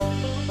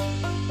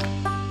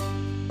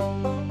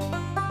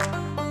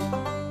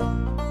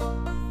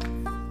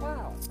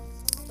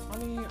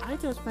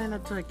just ran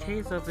into a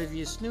case of if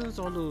you snooze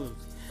or lose,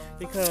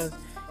 because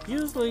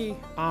usually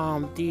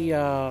the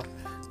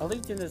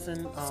Allegiant is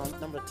in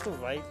number 2,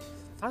 right?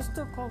 I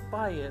still close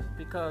by it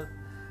because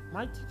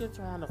my tickets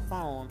are on the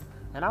phone,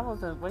 and I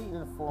wasn't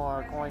waiting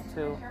for going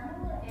to.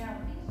 And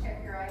please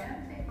check your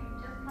items. If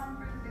you've just come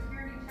through the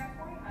security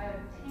checkpoint, I have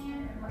 10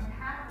 and my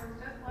hat was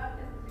just left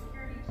at the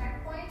security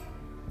checkpoint.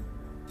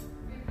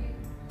 If you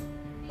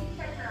please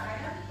check your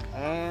items.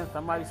 And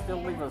somebody's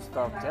still leaving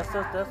stuff. Just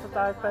as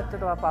I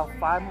expected about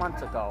 5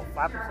 months ago,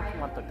 5 or 6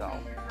 months ago.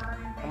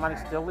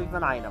 Somebody's still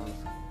leaving items.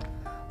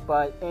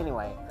 But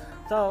anyway,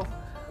 so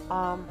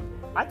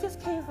I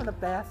just came from the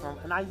bathroom,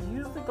 and I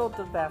usually go to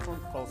the bathroom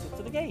closest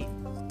to the gate.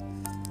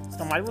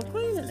 Somebody was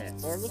cleaning it,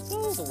 or it was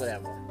closed or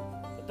whatever.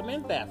 But the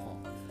men's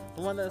bathroom,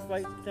 the one that's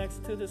right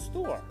next to the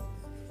store.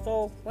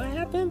 So what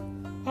happened?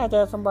 I had to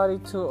have somebody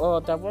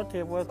that worked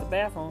here was the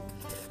bathroom,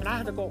 and I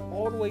had to go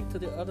all the way to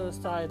the other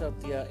side of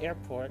the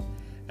airport,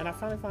 and I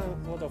finally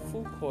found where the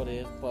food court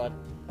is, but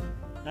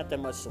not that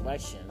much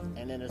selection.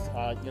 And then it's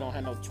you don't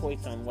have no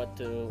choice on what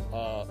you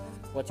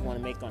want to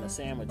make on a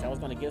sandwich. I was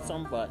going to get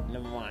some, but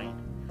never mind.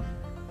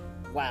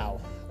 Wow.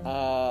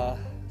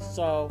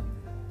 So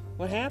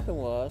what happened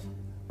was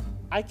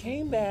I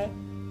came back,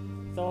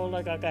 so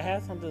like I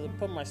had something to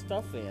put my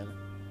stuff in,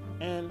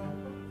 and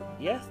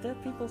yes, there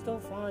are people still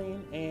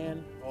flying,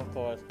 and of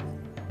course,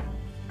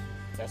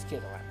 there's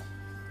kids around.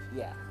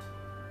 Yeah.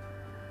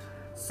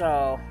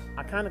 So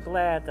I'm kind of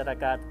glad that I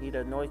got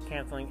either noise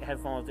canceling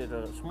headphones,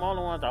 either the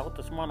smaller ones. I hope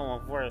the smaller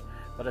ones work,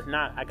 but if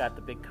not, I got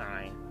the big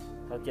kind.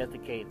 So just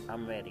in case,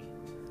 I'm ready.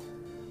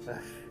 You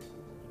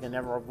can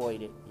never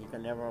avoid it.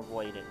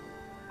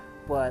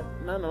 But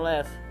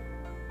nonetheless,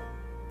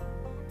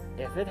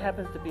 if it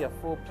happens to be a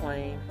full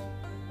plane,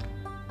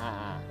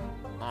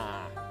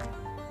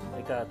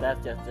 because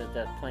that's just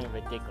plain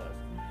ridiculous.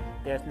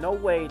 There's no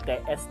way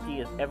that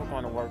SD is ever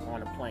going to work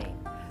on a plane.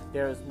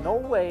 There's no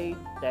way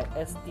that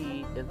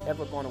SD is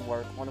ever going to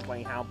work on a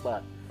plane. How?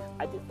 But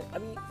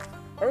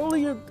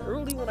early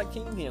when I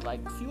came here,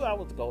 like a few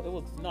hours ago, it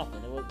was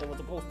nothing. It was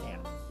a ghost town.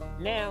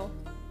 Now,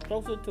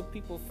 closer to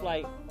people's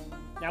flight,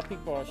 now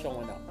people are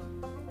showing up.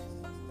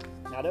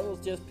 Now, there was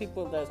just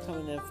people that's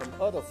coming in from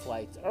other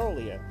flights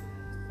earlier.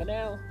 But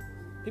now,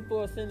 people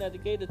are sitting at the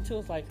gate too.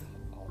 It's like,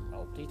 oh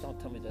no, please don't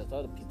tell me there's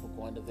other people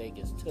going to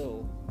Vegas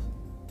too.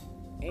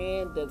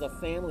 And there's a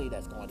family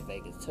that's going to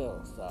Vegas too.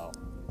 So,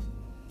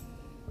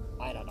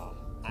 I don't know.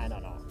 I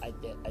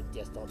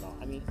just don't know.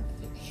 I mean,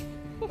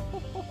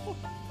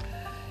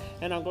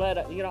 and I'm glad,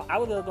 I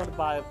was going to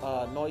buy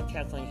noise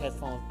canceling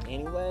headphones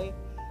anyway.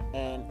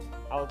 And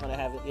I was going to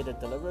have it either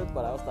delivered,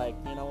 but I was like,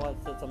 you know what,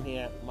 since I'm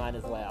here, might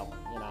as well,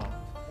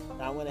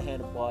 I went ahead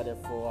and bought it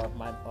for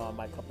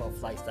my couple of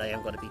flights that I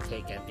am going to be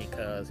taking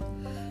because,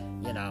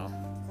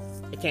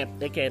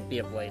 it can't be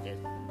avoided.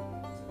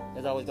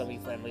 There's always going to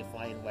be family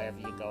flying wherever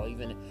you go,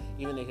 even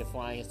if you're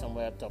flying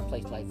somewhere to a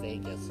place like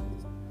Vegas.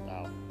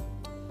 So,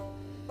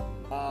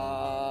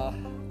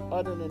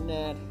 other than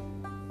that,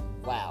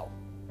 wow.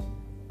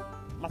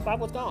 My spot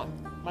was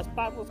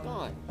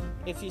gone.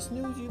 If you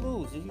snooze, you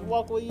lose. If you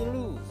walk away, you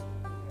lose.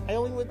 I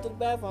only went to the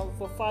bathroom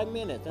for 5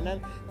 minutes, and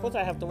then, of course,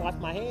 I have to wash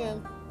my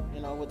hands,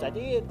 which I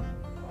did.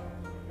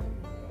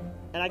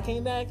 And I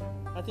came back,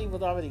 my seat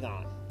was already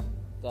gone.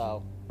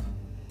 So,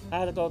 I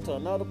had to go to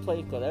another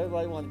place because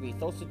everybody wanted to be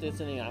social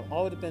distancing.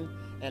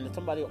 And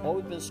somebody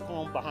always been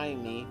scrolling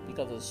behind me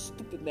because of the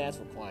stupid mask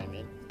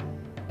requirement.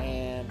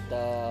 And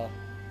I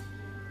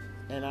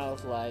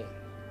was like,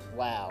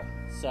 wow.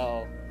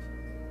 So,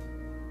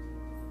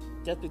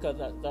 just because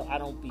I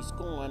don't be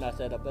schooling, I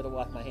said I better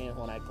wash my hands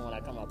when I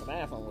come out the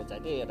bathroom, which I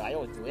did. I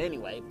always do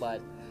anyway,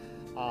 but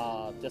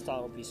just so I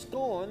don't be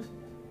schooling.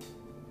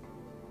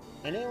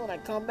 And then when I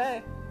come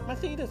back, my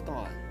seat is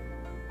gone.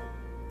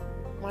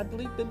 My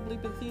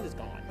bleeping seat is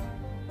gone.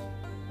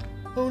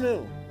 Who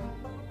knew?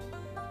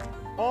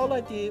 All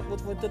I did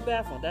was went to the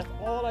bathroom. That's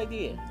all I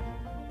did.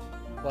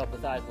 Well,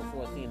 besides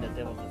before seeing that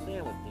there was a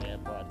sandwich there,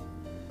 but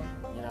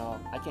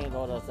I can't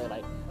go to say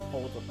like,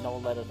 no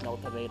lettuce, no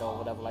tomato, or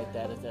whatever like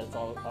that. It says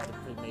all other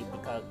pre-made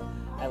because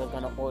I was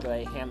gonna order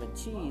a ham and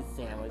cheese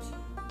sandwich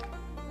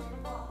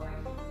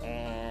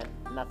and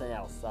nothing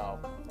else. So,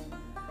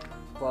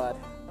 but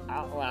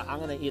I'm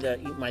gonna either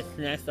eat my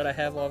snacks that I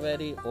have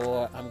already,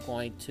 or I'm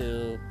going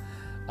to,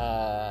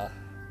 I'm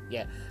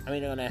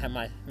either gonna have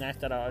my snacks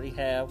that I already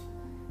have,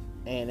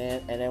 and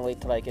then wait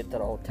till I get to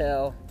the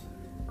hotel,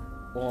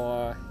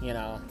 or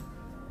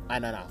I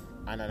don't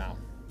know.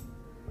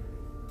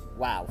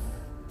 Wow.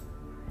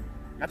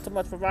 Not so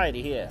much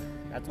variety here.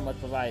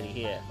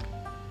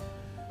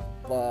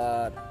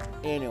 But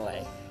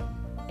anyway.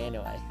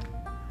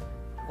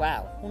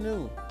 Wow, who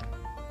knew?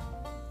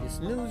 You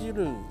snooze, you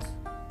lose.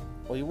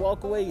 Or you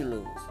walk away, you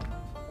lose.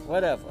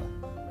 Whatever.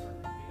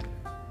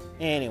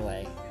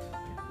 Anyway.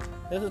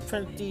 This is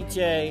Prince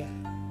DJ.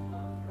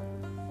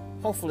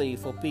 Hopefully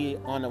we'll be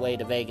on the way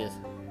to Vegas.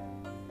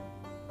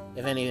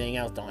 If anything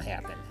else don't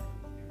happen.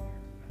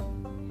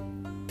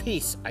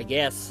 Peace, I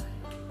guess.